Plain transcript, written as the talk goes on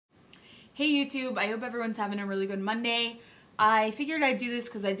Hey YouTube, I hope everyone's having a really good Monday. I figured I'd do this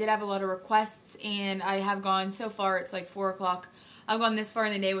because I did have a lot of requests and I have gone so far, it's like 4 o'clock. I've gone this far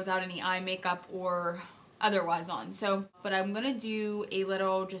in the day without any eye makeup or otherwise on. But I'm going to do a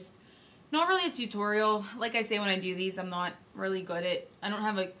little, just not really a tutorial. Like I say when I do these, I'm not really good at, I don't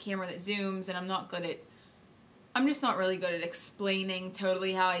have a camera that zooms and I'm just not really good at explaining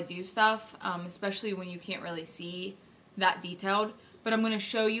totally how I do stuff, especially when you can't really see that detailed. But I'm going to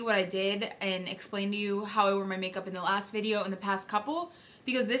show you what I did and explain to you how I wore my makeup in the last video and the past couple,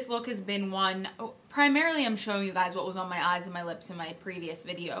 because this look has been one, primarily I'm showing you guys what was on my eyes and my lips in my previous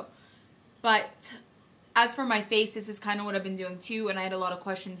video. But as for my face, this is kind of what I've been doing too, and I had a lot of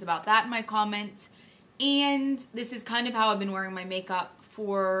questions about that in my comments. And this is kind of how I've been wearing my makeup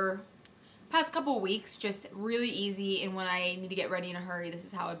for past couple weeks, just really easy, and when I need to get ready in a hurry, this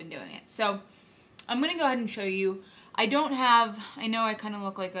is how I've been doing it. So I'm going to go ahead and show you. I know I kind of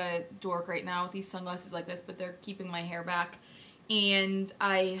look like a dork right now with these sunglasses like this, but they're keeping my hair back, and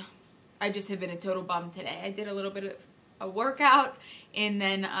I just have been a total bum today. I did a little bit of a workout, and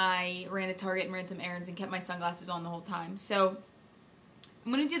then I ran to Target and ran some errands and kept my sunglasses on the whole time. So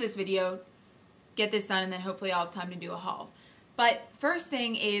I'm going to do this video, get this done, and then hopefully I'll have time to do a haul. But first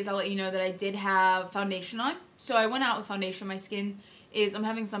thing is I'll let you know that I did have foundation on. So I went out with foundation. My skin I'm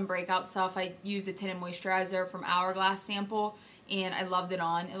having some breakout stuff. I used a tinted moisturizer from Hourglass sample, and I loved it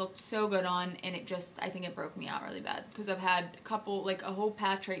on. It looked so good on, and I think it broke me out really bad because I've had a couple, like a whole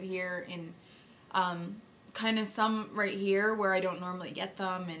patch right here and kind of some right here where I don't normally get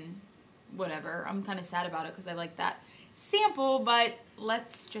them, and whatever. I'm kind of sad about it because I like that sample, but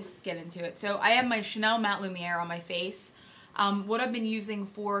let's just get into it. So I have my Chanel Mat Lumiere on my face. What I've been using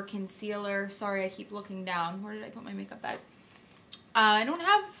for concealer, sorry I keep looking down. Where did I put my makeup bag?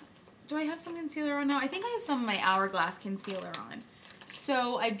 Do I have some concealer on now? I think I have some of my Hourglass concealer on.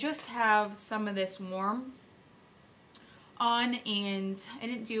 So I just have some of this warm on, and I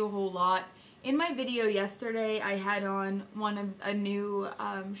didn't do a whole lot. In my video yesterday, I had on a new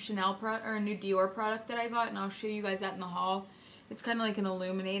Chanel product, or a new Dior product that I got, and I'll show you guys that in the haul. It's kind of like an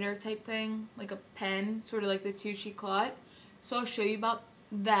illuminator type thing, like a pen, sort of like the Touche Clot. So I'll show you about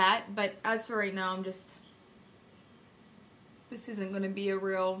that, but as for right now, this isn't going to be a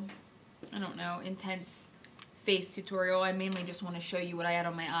real, I don't know, intense face tutorial. I mainly just want to show you what I had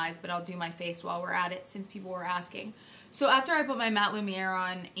on my eyes, but I'll do my face while we're at it since people were asking. So after I put my Mat Lumiere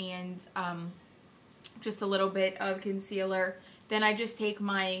on and just a little bit of concealer, then I just take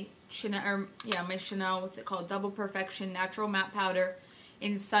my Chanel, what's it called, Double Perfection Natural Matte Powder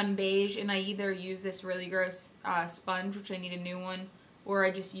in Sun Beige, and I either use this really gross sponge, which I need a new one, or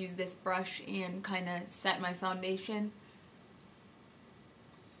I just use this brush and kind of set my foundation.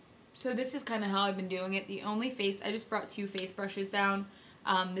 So this is kind of how I've been doing it. I just brought 2 face brushes down.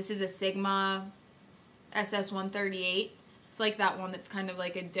 This is a Sigma SS138. It's like that one that's kind of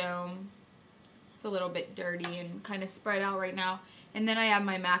like a dome. It's a little bit dirty and kind of spread out right now. And then I have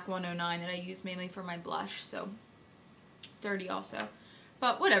my MAC 109 that I use mainly for my blush, so dirty also.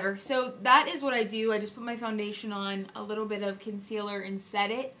 But whatever. So that is what I do. I just put my foundation on, a little bit of concealer, and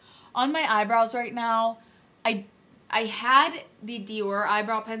set it. On my eyebrows right now, I had the Dior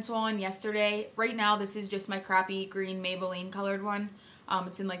eyebrow pencil on yesterday. Right now, this is just my crappy green Maybelline colored one.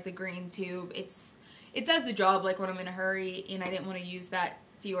 It's in like the green tube. It does the job like when I'm in a hurry, and I didn't want to use that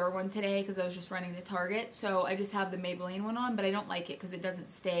Dior one today because I was just running to Target. So I just have the Maybelline one on, but I don't like it because it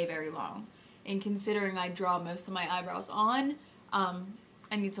doesn't stay very long. And considering I draw most of my eyebrows on,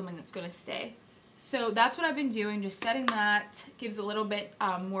 I need something that's going to stay. So that's what I've been doing, just setting that. Gives a little bit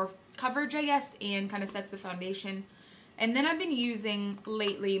more coverage, I guess, and kind of sets the foundation. And then I've been using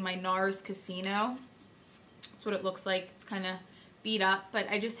lately my Nars Casino. That's what it looks like. It's kind of beat up, but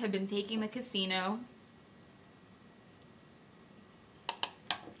I just have been taking the Casino,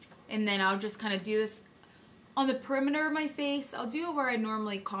 and then I'll just kind of do this on the perimeter of my face. I'll do it where I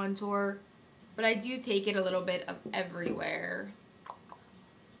normally contour, but I do take it a little bit of everywhere.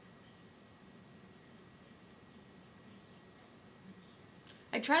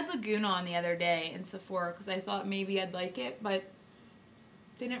 I tried Laguna on the other day in Sephora because I thought maybe I'd like it, but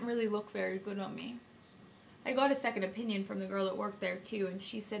didn't really look very good on me. I got a second opinion from the girl that worked there too, and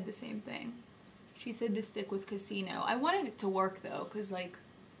she said the same thing. She said to stick with Casino. I wanted it to work though, because like,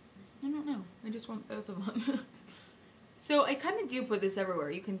 I don't know. I just want both of them. So I kind of do put this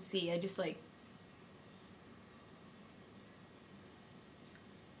everywhere. You can see I just like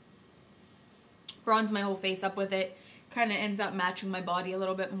bronze my whole face up with it. Kind of ends up matching my body a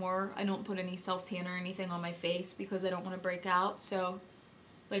little bit more. I don't put any self-tan or anything on my face because I don't want to break out. So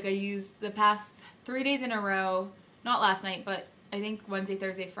like I used the past 3 days in a row, not last night, but I think Wednesday,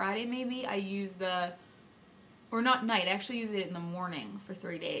 Thursday, Friday maybe, I use the, or not night, I actually use it in the morning for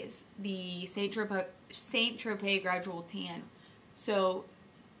 3 days, the Saint Tropez Gradual Tan. So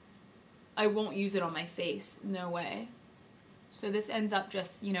I won't use it on my face, no way. So this ends up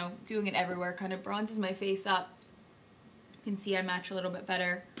just, you know, doing it everywhere, kind of bronzes my face up. You can see I match a little bit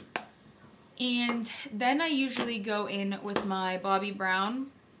better. And then I usually go in with my Bobbi Brown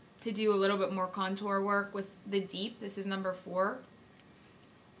to do a little bit more contour work with the Deep. This is number 4.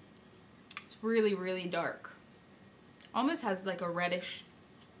 It's really, really dark. Almost has like a reddish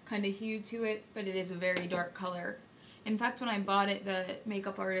kind of hue to it, but it is a very dark color. In fact, when I bought it, the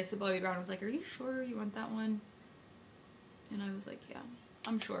makeup artist at Bobbi Brown was like, "Are you sure you want that one?" And I was like, "Yeah,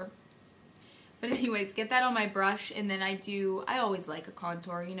 I'm sure." But anyways, get that on my brush, and then I always like a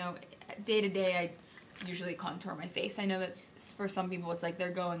contour, you know, day to day I usually contour my face. I know that's, for some people it's like they're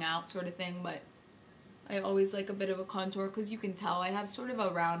going out sort of thing, but I always like a bit of a contour because you can tell I have sort of a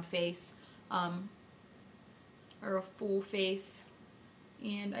round face, or a full face,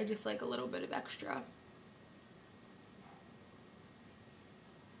 and I just like a little bit of extra.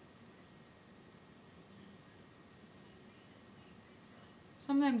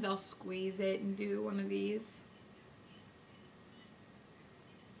 Sometimes I'll squeeze it and do one of these.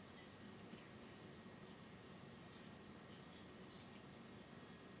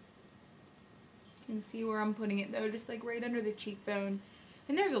 You can see where I'm putting it though, just like right under the cheekbone.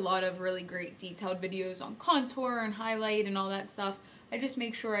 And there's a lot of really great detailed videos on contour and highlight and all that stuff. I just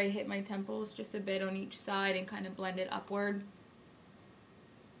make sure I hit my temples just a bit on each side and kind of blend it upward.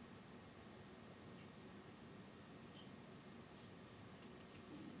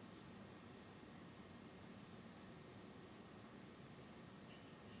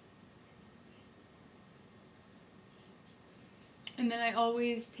 And then I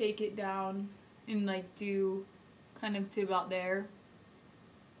always take it down and like do kind of to about there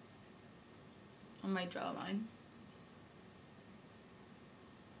on my jawline.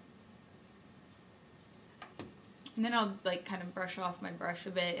 And then I'll like kind of brush off my brush a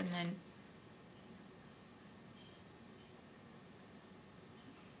bit and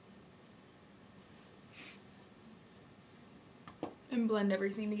then blend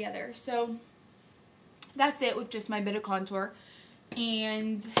everything together. So that's it with just my bit of contour.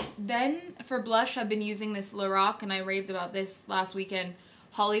 And then for blush, I've been using this Lorac, and I raved about this last weekend,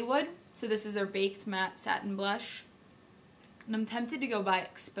 Hollywood. So this is their Baked Matte Satin Blush. And I'm tempted to go buy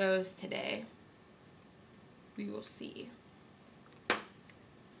Exposed today. We will see.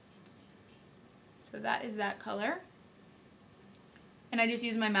 So that is that color. And I just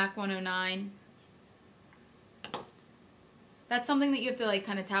use my MAC 109. That's something that you have to like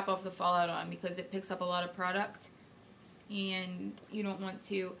kind of tap off the fallout on because it picks up a lot of product. And you don't want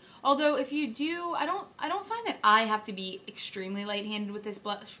to, although if you do, I don't find that I have to be extremely light-handed with this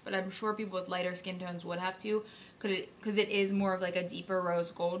blush, but I'm sure people with lighter skin tones would have to, because it is more of like a deeper rose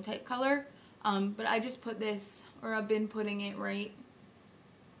gold type color. But I just put this, or I've been putting it right,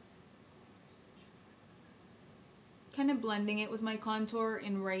 kind of blending it with my contour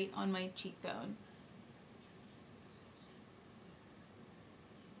and right on my cheekbone.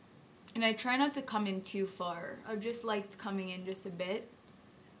 And I try not to come in too far. I've just liked coming in just a bit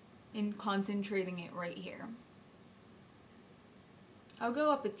and concentrating it right here. I'll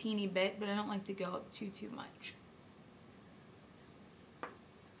go up a teeny bit, but I don't like to go up too much.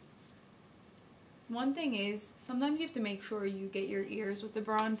 One thing is, sometimes you have to make sure you get your ears with the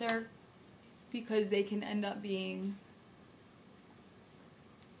bronzer because they can end up being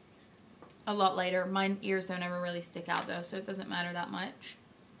a lot lighter. My ears don't ever really stick out though, so it doesn't matter that much.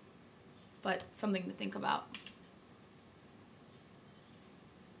 But something to think about.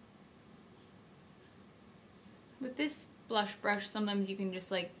 With this blush brush, sometimes you can just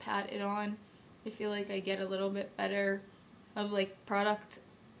like pat it on. I feel like I get a little bit better of like product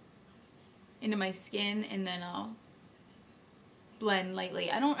into my skin, and then I'll blend lightly.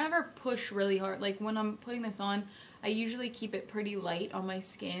 I don't ever push really hard. Like when I'm putting this on, I usually keep it pretty light on my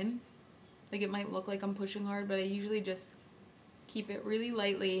skin. Like it might look like I'm pushing hard, but I usually just keep it really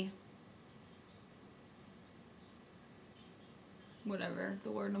lightly. Whatever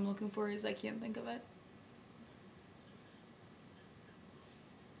the word I'm looking for is, I can't think of it.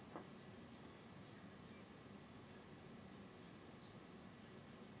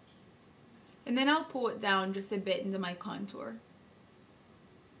 And then I'll pull it down just a bit into my contour.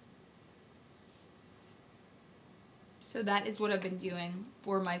 So that is what I've been doing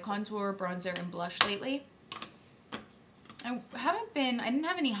for my contour, bronzer, and blush lately. I didn't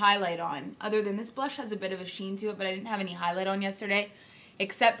have any highlight on, other than this blush has a bit of a sheen to it, but I didn't have any highlight on yesterday,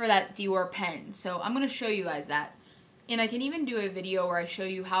 except for that Dior pen. So I'm going to show you guys that, And I can even do a video where I show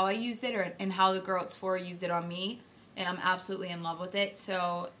you how I used it and how the girl it's for used it on me. And I'm absolutely in love with it.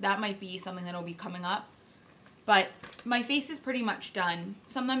 So that might be something that'll be coming up. But my face is pretty much done.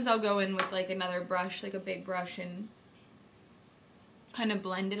 Sometimes I'll go in with like another brush, like a big brush, and kind of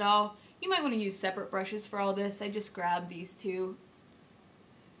blend it all. You might want to use separate brushes for all this. I just grabbed these two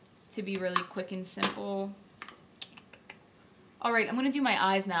to be really quick and simple. Alright, I'm going to do my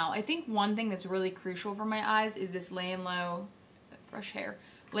eyes now. I think one thing that's really crucial for my eyes is this Lay and Low, brush hair,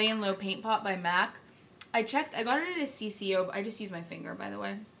 Lay and Low Paint Pot by MAC. I checked, I got it at a CCO, I just used my finger by the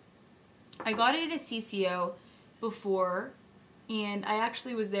way. I got it at a CCO before, and I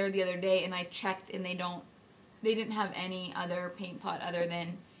actually was there the other day and I checked and they didn't have any other paint pot other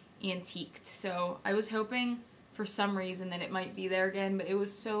than antiqued. So I was hoping for some reason that it might be there again, but it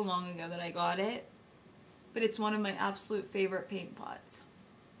was so long ago that I got it. But it's one of my absolute favorite paint pots.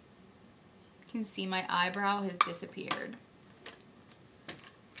 You can see my eyebrow has disappeared.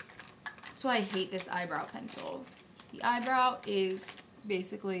 So I hate this eyebrow pencil. The eyebrow is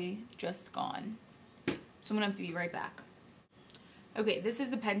basically just gone. So I'm gonna have to be right back. Okay, this is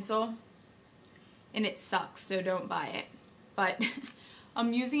the pencil, and it sucks, so don't buy it. But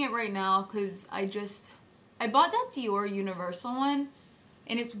I'm using it right now because I bought that Dior Universal one,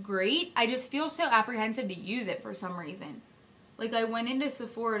 and it's great. I just feel so apprehensive to use it for some reason. Like, I went into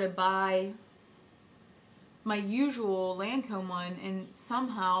Sephora to buy my usual Lancome one, and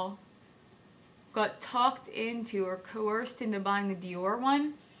somehow got talked into or coerced into buying the Dior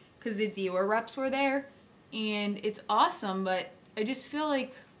one because the Dior reps were there, and it's awesome, but I just feel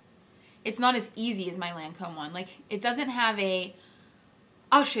like it's not as easy as my Lancome one. Like, it doesn't have a...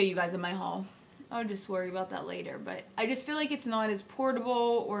 I'll show you guys in my haul. I'll just worry about that later, but I just feel like it's not as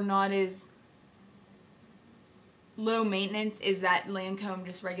portable or not as low maintenance as that Lancome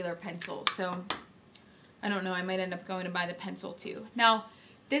just regular pencil. So, I don't know, I might end up going to buy the pencil too. Now,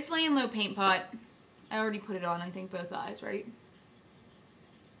 this Lay and Low paint pot, I already put it on, I think both eyes, right?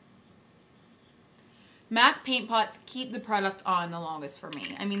 MAC paint pots keep the product on the longest for me.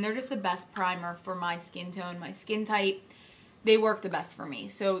 I mean, they're just the best primer for my skin tone, my skin type. They work the best for me.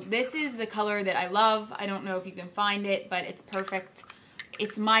 So this is the color that I love. I don't know if you can find it, but it's perfect.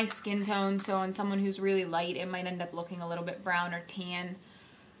 It's my skin tone, so on someone who's really light, it might end up looking a little bit brown or tan.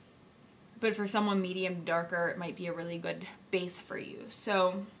 But for someone medium to darker, it might be a really good base for you.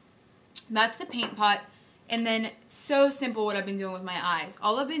 So that's the paint pot. And then, so simple what I've been doing with my eyes.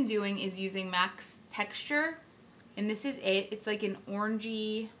 All I've been doing is using MAC's Texture. And this is it. It's like an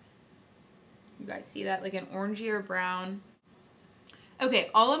orangey, you guys see that? Like an orangey or brown. Okay,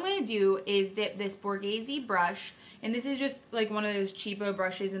 all I'm going to do is dip this Borghese brush. And this is just like one of those cheapo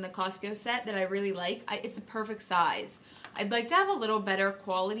brushes in the Costco set that I really like. It's the perfect size. I'd like to have a little better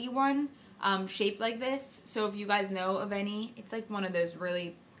quality one shaped like this. So if you guys know of any, it's like one of those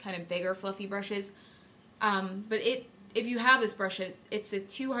really kind of bigger fluffy brushes. But if you have this brush, it's a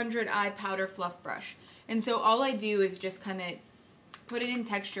 200 eye powder fluff brush. And so all I do is just kind of put it in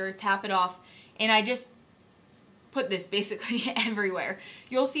texture, tap it off, and I just put this basically everywhere.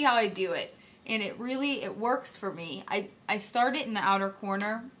 You'll see how I do it. And it works for me. I start it in the outer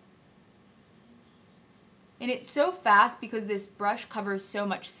corner. And it's so fast because this brush covers so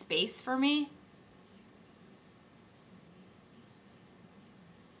much space for me.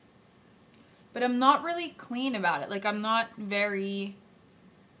 But I'm not really clean about it. Like, I'm not very...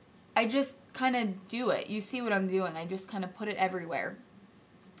 I just kind of do it. You see what I'm doing. I just kind of put it everywhere.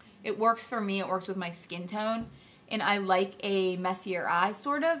 It works for me. It works with my skin tone. And I like a messier eye,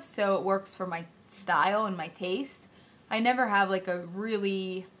 sort of. So it works for my style and my taste. I never have, like, a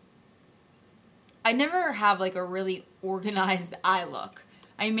really organized eye look.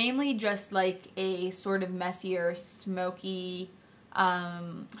 I mainly just like a sort of messier, smoky...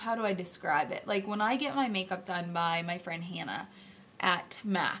 how do I describe it? Like, when I get my makeup done by my friend Hannah at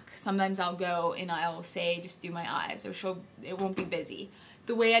MAC, sometimes I'll go and I'll say, just do my eyes, or it won't be busy.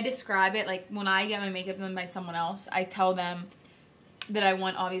 The way I describe it, like, when I get my makeup done by someone else, I tell them that I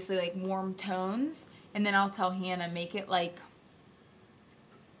want, obviously, like, warm tones, and then I'll tell Hannah, make it, like,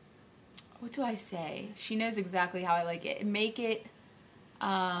 what do I say? She knows exactly how I like it. Make it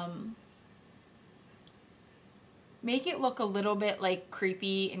look a little bit, like,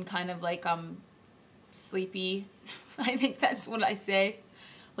 creepy and kind of, like, sleepy. I think that's what I say.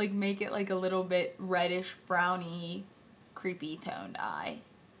 Like, make it, like, a little bit reddish, browny, creepy toned eye.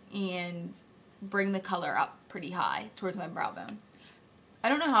 And bring the color up pretty high towards my brow bone. I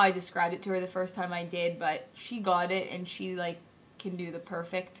don't know how I described it to her the first time I did, but she got it, and she, like, can do the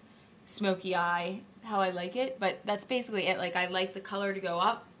perfect smoky eye how I like it. But that's basically it. Like, I like the color to go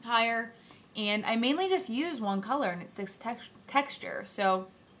up higher, And I mainly just use one color, and it's this texture. So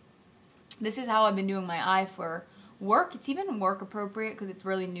this is how I've been doing my eye for work. It's even work appropriate because it's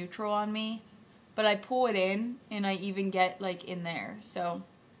really neutral on me. But I pull it in, and I even get like in there. So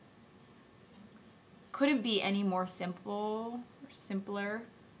couldn't be any more simple or simpler.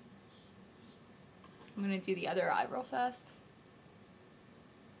 I'm going to do the other eye real fast.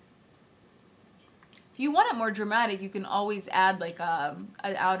 If you want it more dramatic, you can always add like an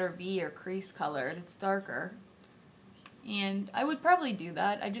outer V or crease color that's darker. And I would probably do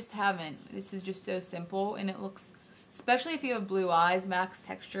that. I just haven't. This is just so simple, and it looks, especially if you have blue eyes, Max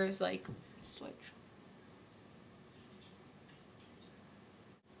Textures, like, switch.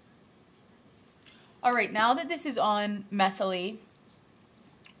 Alright, now that this is on messily,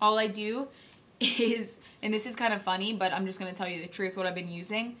 all I do is, and this is kind of funny, but I'm just going to tell you the truth, what I've been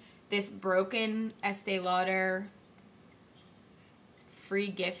using. This broken Estee Lauder free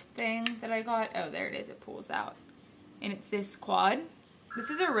gift thing that I got. Oh, there it is. It pulls out. And it's this quad. This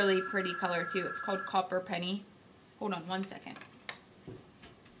is a really pretty color, too. It's called Copper Penny. Hold on one second.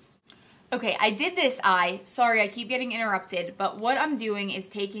 Okay, I did this eye. Sorry, I keep getting interrupted. But what I'm doing is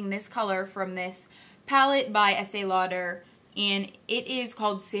taking this color from this palette by Estee Lauder. And it is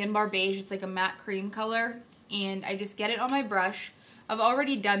called Sandbar Beige. It's like a matte cream color. And I just get it on my brush. I've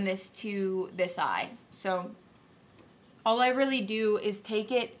already done this to this eye. So all I really do is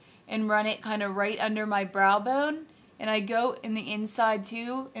take it and run it kind of right under my brow bone. And I go in the inside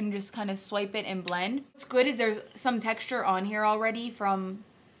too and just kind of swipe it and blend. What's good is there's some texture on here already from,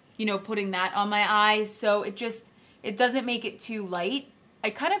 you know, putting that on my eye. So it doesn't make it too light. I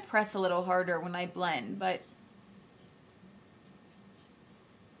kind of press a little harder when I blend, but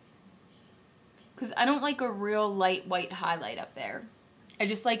because I don't like a real light white highlight up there. I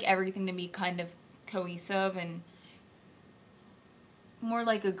just like everything to be kind of cohesive and more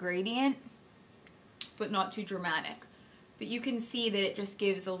like a gradient, but not too dramatic. But you can see that it just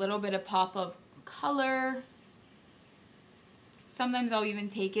gives a little bit of pop of color. Sometimes I'll even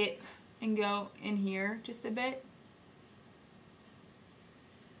take it and go in here just a bit.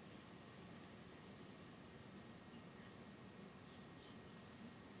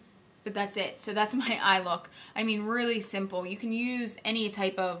 But that's it. So that's my eye look. I mean, really simple. You can use any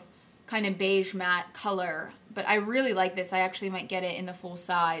type of kind of beige matte color, but I really like this. I actually might get it in the full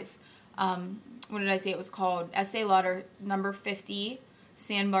size. What did I say it was called? Estee Lauder number 50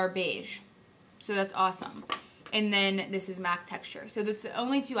 Sandbar Beige. So that's awesome. And then this is MAC Texture. So that's the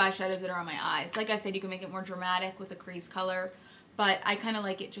only two eyeshadows that are on my eyes. Like I said, you can make it more dramatic with a crease color, but I kind of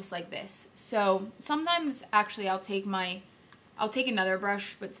like it just like this. So sometimes actually I'll take another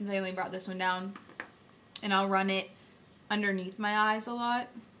brush, but since I only brought this one down, and I'll run it underneath my eyes a lot.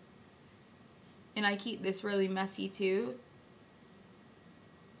 And I keep this really messy too.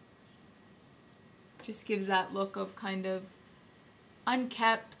 Just gives that look of kind of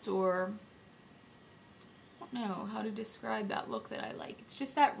unkept, or I don't know how to describe that look that I like. It's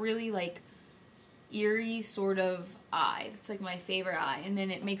just that really like eerie sort of eye. It's like my favorite eye. And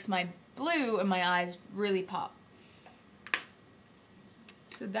then it makes my blue and my eyes really pop.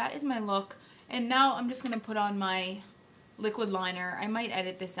 So that is my look. And now I'm just going to put on my liquid liner. I might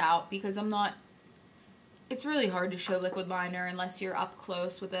edit this out because it's really hard to show liquid liner unless you're up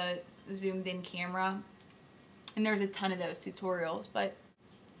close with a zoomed in camera. And there's a ton of those tutorials, but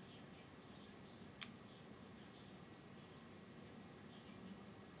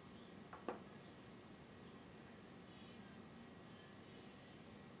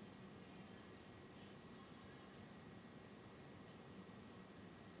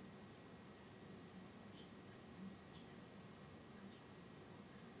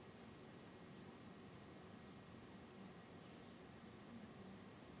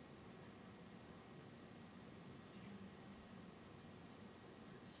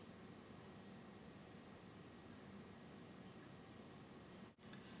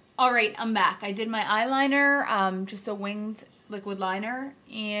alright, I'm back. I did my eyeliner, just a winged liquid liner,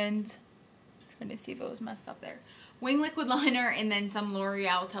 and I'm trying to see if it was messed up there. Wing liquid liner and then some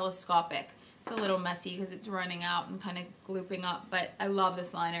Loreal Telescopic. It's a little messy because it's running out and kind of glooping up, but I love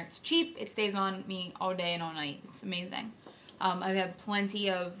this liner. It's cheap. It stays on me all day and all night. It's amazing. I've had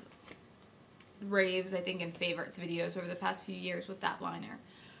plenty of raves, I think, and favorites videos over the past few years with that liner.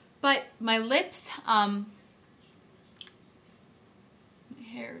 But my lips,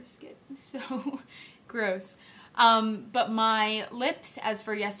 hair is getting so gross. But my lips, as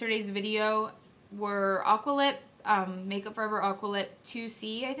for yesterday's video, were Aqualip, Makeup Forever Aqualip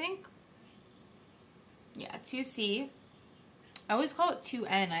 2C, I think. Yeah, 2C. I always call it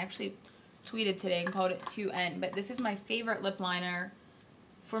 2N. I actually tweeted today and called it 2N. But this is my favorite lip liner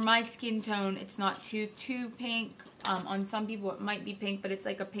for my skin tone, it's not too pink. On some people it might be pink, but it's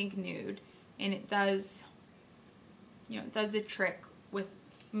like a pink nude. And it does, you know, it does the trick with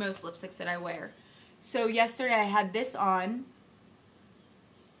most lipsticks that I wear. So yesterday I had this on.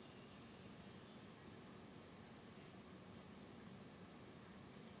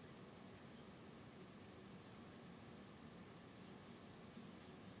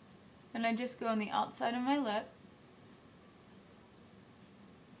 And I just go on the outside of my lip.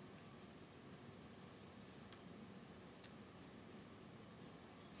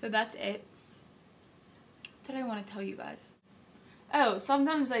 So that's it. What did I want to tell you guys? Oh,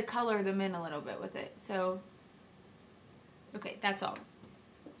 sometimes I color them in a little bit with it. So, okay, that's all.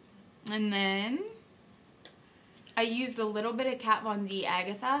 And then I used a little bit of KatVonD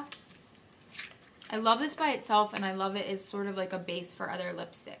Agatha. I love this by itself, and I love it as sort of like a base for other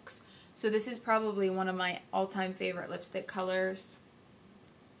lipsticks. So this is probably one of my all-time favorite lipstick colors.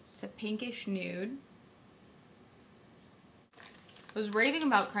 It's a pinkish nude. I was raving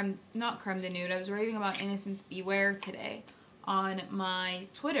about not Creme de Nude, I was raving about Innocence Beware today on my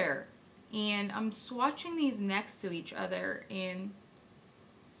Twitter. And I'm swatching these next to each other, and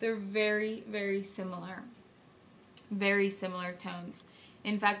they're very, very similar. Very similar tones.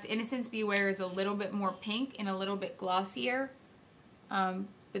 In fact, Innocence Beware is a little bit more pink and a little bit glossier.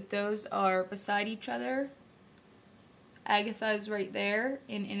 But those are beside each other. Agatha is right there,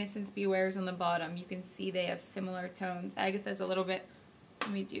 and Innocence Beware is on the bottom. You can see they have similar tones. Agatha's a little bit, let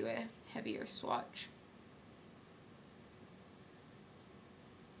me do a heavier swatch.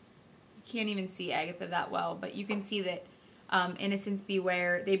 You can't even see Agatha that well, but you can see that Innocence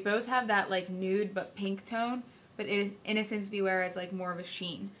Beware, they both have that like nude but pink tone, but Innocence Beware has like more of a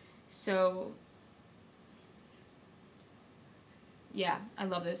sheen. So, yeah, I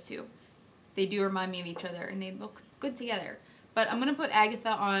love those two. They do remind me of each other, and they look good together. But I'm going to put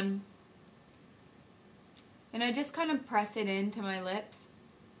Agatha on, and I just kind of press it into my lips.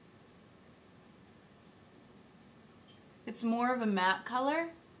 It's more of a matte color,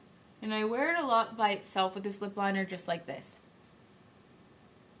 and I wear it a lot by itself with this lip liner just like this.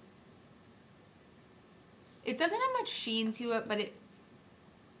 It doesn't have much sheen to it, but it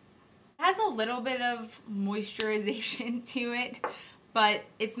has a little bit of moisturization to it. But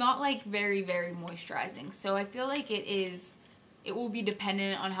it's not like very, very moisturizing. So I feel like it will be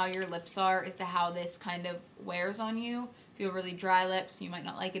dependent on how your lips are as to how this kind of wears on you. If you have really dry lips, you might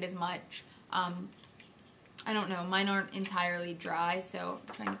not like it as much. I don't know. Mine aren't entirely dry, so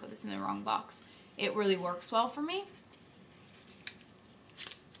I'm trying to put this in the wrong box. It really works well for me.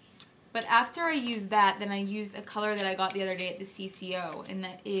 But after I used that, then I used a color that I got the other day at the CCO, and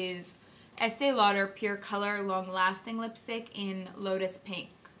that is Estee Lauder Pure Color Long Lasting Lipstick in Lotus Pink.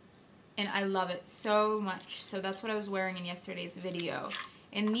 And I love it so much. So that's what I was wearing in yesterday's video.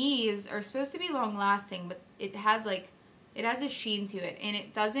 And these are supposed to be long lasting, but it has a sheen to it, and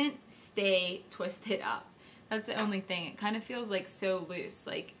it doesn't stay twisted up. That's the only thing. It kind of feels like so loose.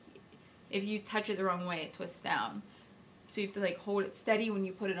 Like if you touch it the wrong way, it twists down. So you have to like hold it steady when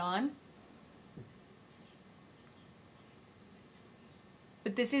you put it on.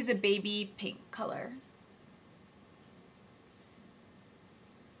 But this is a baby pink color.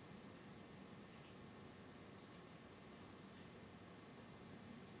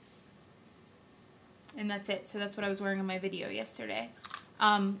 And that's it. So that's what I was wearing in my video yesterday.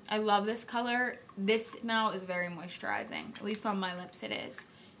 I love this color. This now is very moisturizing. At least on my lips it is.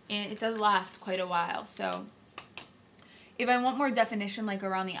 And it does last quite a while. So if I want more definition like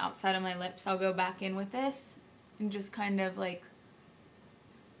around the outside of my lips, I'll go back in with this and just kind of like,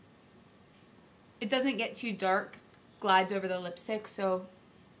 it doesn't get too dark, glides over the lipstick, so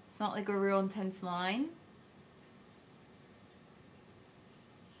it's not like a real intense line.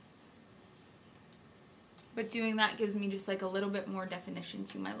 But doing that gives me just like a little bit more definition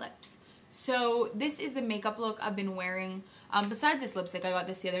to my lips. So this is the makeup look I've been wearing. Besides this lipstick, I got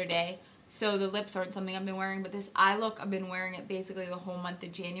this the other day. So the lips aren't something I've been wearing, but this eye look, I've been wearing it basically the whole month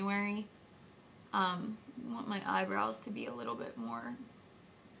of January. I want my eyebrows to be a little bit more.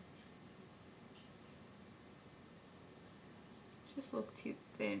 Just look too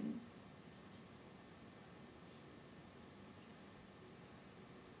thin.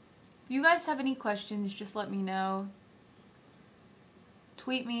 If you guys have any questions, just let me know.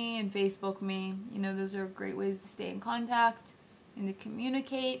 Tweet me and Facebook me. You know, those are great ways to stay in contact and to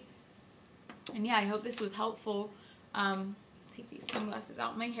communicate. And yeah, I hope this was helpful. Take these sunglasses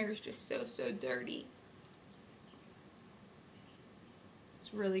out. My hair is just so dirty.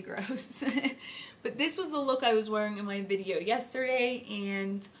 It's really gross. But this was the look I was wearing in my video yesterday,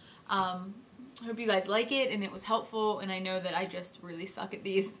 and hope you guys like it and it was helpful, and I know that I just really suck at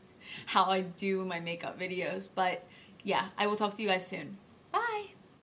these, how I do my makeup videos, but yeah, I will talk to you guys soon.